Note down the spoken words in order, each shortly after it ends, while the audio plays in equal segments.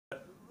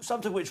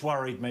something which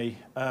worried me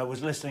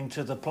was listening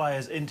to the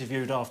players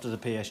interviewed after the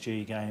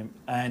PSG game,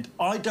 and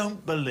I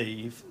don't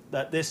believe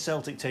that this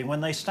Celtic team,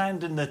 when they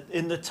stand in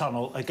the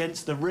tunnel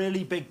against the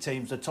really big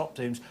teams, the top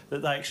teams,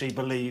 that they actually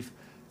believe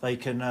they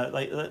can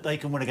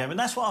win a game. And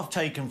that's what I've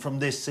taken from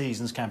this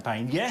season's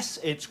campaign. Yes,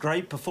 it's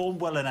great,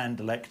 performed well in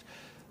Anderlecht,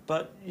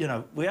 but, you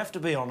know, we have to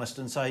be honest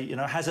and say, you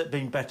know, has it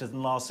been better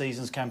than last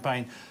season's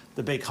campaign?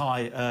 The big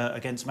high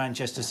against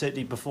Manchester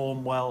City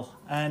performed well,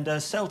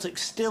 and Celtic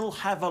still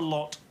have a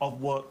lot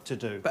of work to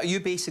do. But are you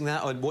basing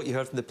that on what you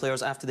heard from the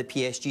players after the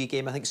PSG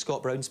game? I think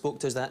Scott Brown spoke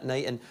to us that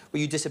night, and were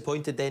you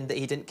disappointed then that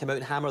he didn't come out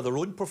and hammer their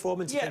own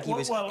performance? Yeah, I think he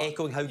was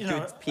echoing how good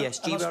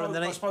PSG were on the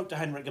night. I spoke to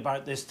Henrik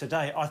about this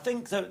today. I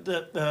think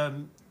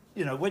that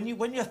you know, when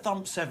you're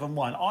thumped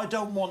 7-1, I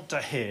don't want to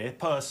hear,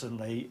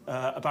 personally,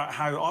 about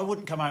how... I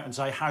wouldn't come out and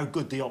say how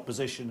good the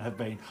opposition have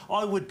been.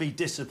 I would be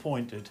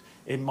disappointed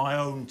in my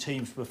own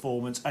team's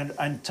performance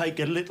and take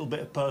a little bit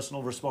of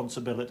personal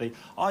responsibility.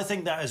 I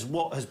think that is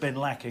what has been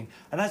lacking.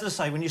 And as I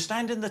say, when you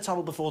stand in the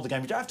tunnel before the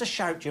game, you don't have to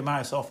shout your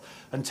mouth off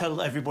and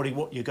tell everybody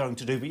what you're going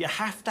to do, but you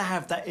have to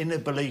have that inner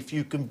belief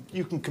you can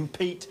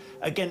compete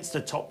against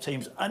the top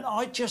teams. And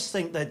I just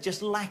think they're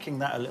just lacking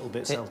that a little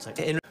bit,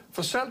 Celtic.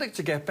 For Celtic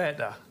to get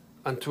better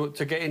and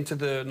to get into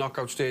the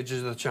knockout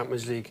stages of the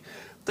Champions League,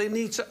 they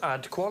need to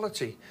add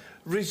quality.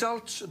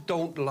 Results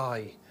don't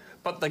lie,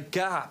 but the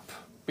gap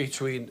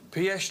between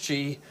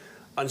PSG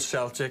and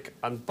Celtic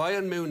and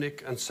Bayern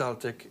Munich and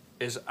Celtic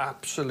is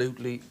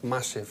absolutely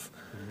massive.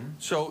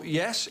 So,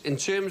 yes, in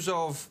terms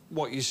of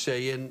what you're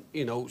saying,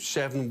 you know,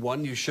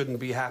 7-1, you shouldn't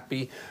be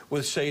happy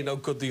with saying how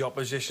good the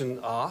opposition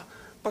are,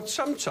 but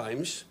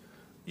sometimes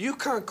you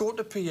can't go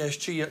to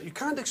PSG, you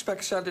can't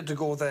expect Celtic to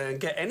go there and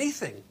get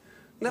anything.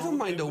 Never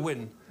mind a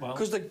win,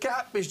 because the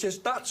gap is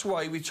just... That's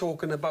why we're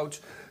talking about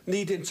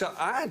needing to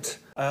add.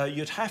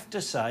 You'd have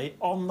to say,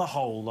 on the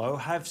whole, though,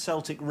 have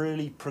Celtic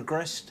really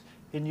progressed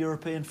in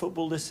European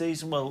football this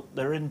season? Well,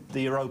 they're in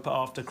the Europa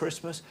after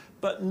Christmas,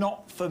 but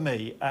not for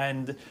me.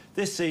 And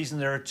this season,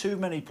 there are too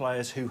many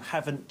players who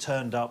haven't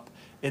turned up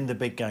in the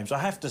big games. I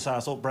have to say,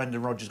 I thought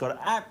Brendan Rodgers got it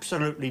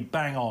absolutely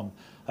bang on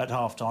at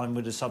half-time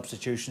with the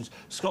substitutions.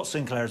 Scott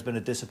Sinclair has been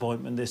a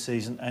disappointment this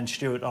season, and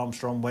Stuart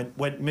Armstrong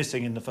went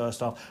missing in the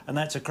first half, and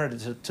that's a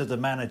credit to the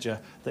manager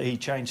that he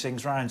changed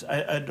things around.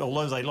 And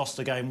although they lost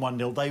the game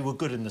 1-0, they were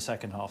good in the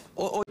second half.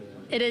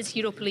 It is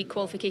Europa League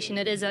qualification.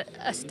 It is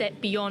a step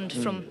beyond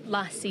from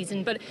last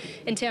season. But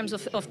in terms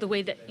of the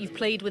way that you've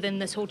played within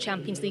this whole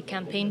Champions League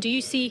campaign, do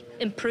you see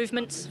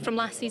improvements from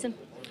last season?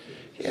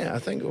 Yeah, I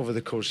think over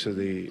the course of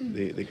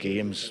the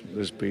games,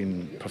 there's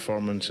been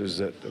performances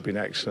that have been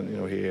excellent, you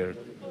know, here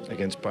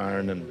against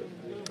Bayern, and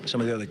some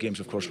of the other games,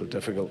 of course, were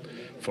difficult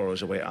for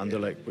us. Away at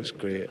Anderlecht was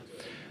great.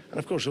 And,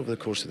 of course, over the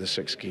course of the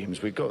 6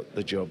 games, we got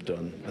the job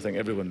done. I think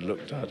everyone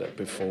looked at it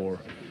before,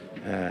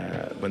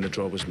 when the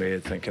draw was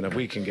made, thinking if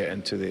we can get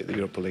into the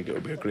Europa League, it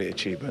would be a great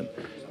achievement.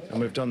 And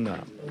we've done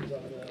that.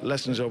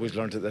 Lessons always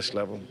learned at this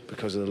level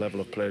because of the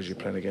level of players you're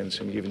playing against.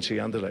 And you even see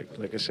Anderlecht,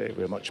 like I say,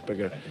 we're a much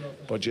bigger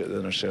budget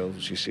than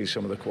ourselves. You see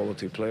some of the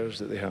quality players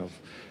that they have.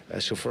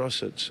 So for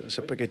us, it's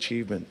a big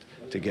achievement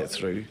to get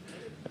through.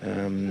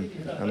 And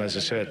as I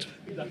said,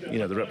 you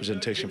know, the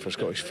representation for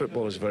Scottish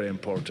football is very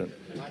important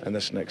in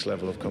this next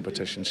level of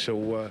competition.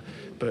 So,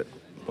 but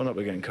we're not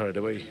getting carried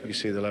away. You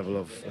see the level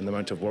of and the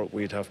amount of work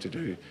we'd have to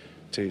do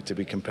to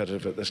be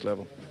competitive at this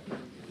level.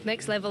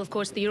 Next level, of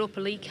course, the Europa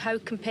League. How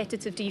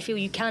competitive do you feel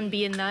you can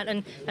be in that,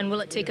 and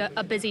will it take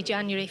a busy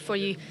January for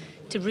you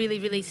to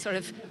really sort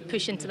of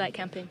push into that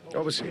campaign?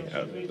 Obviously,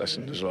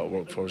 listen, there's a lot of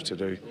work for us to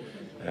do.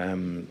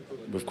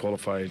 We've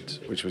qualified,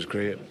 which was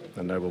great,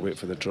 and now we'll wait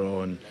for the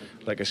draw. And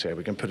like I say,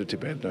 we can put it to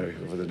bed now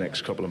over the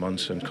next couple of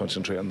months and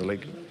concentrate on the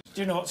league.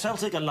 Do you know what?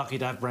 Celtic are lucky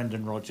to have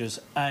Brendan Rodgers,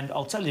 and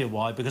I'll tell you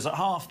why. Because at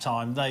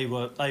half-time they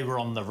were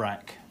on the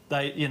rack.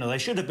 They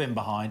should have been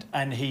behind,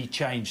 and he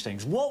changed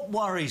things. What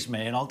worries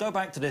me, and I'll go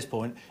back to this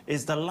point,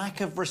 is the lack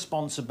of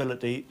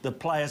responsibility the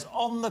players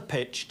on the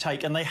pitch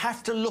take, and they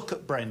have to look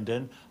at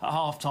Brendan at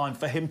half-time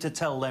for him to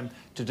tell them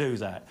to do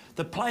that.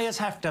 The players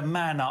have to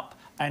man up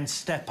and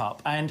step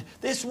up, and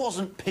this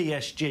wasn't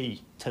PSG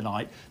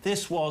tonight.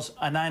 This was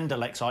an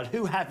Anderlecht side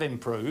who have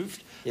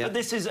improved, but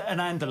this is an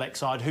Anderlecht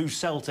side who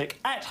Celtic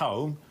at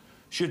home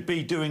should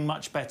be doing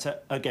much better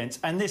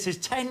against. And this is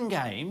 10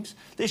 games.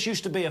 This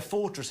used to be a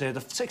fortress here. The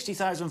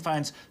 60,000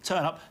 fans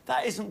turn up.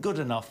 That isn't good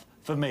enough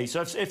for me.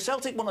 So if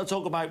Celtic want to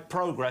talk about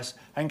progress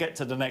and get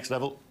to the next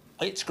level,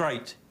 it's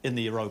great in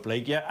the Europa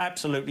League. Yeah,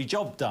 absolutely,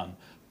 job done.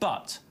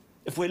 But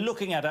if we're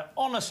looking at it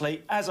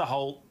honestly as a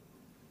whole,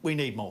 we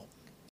need more.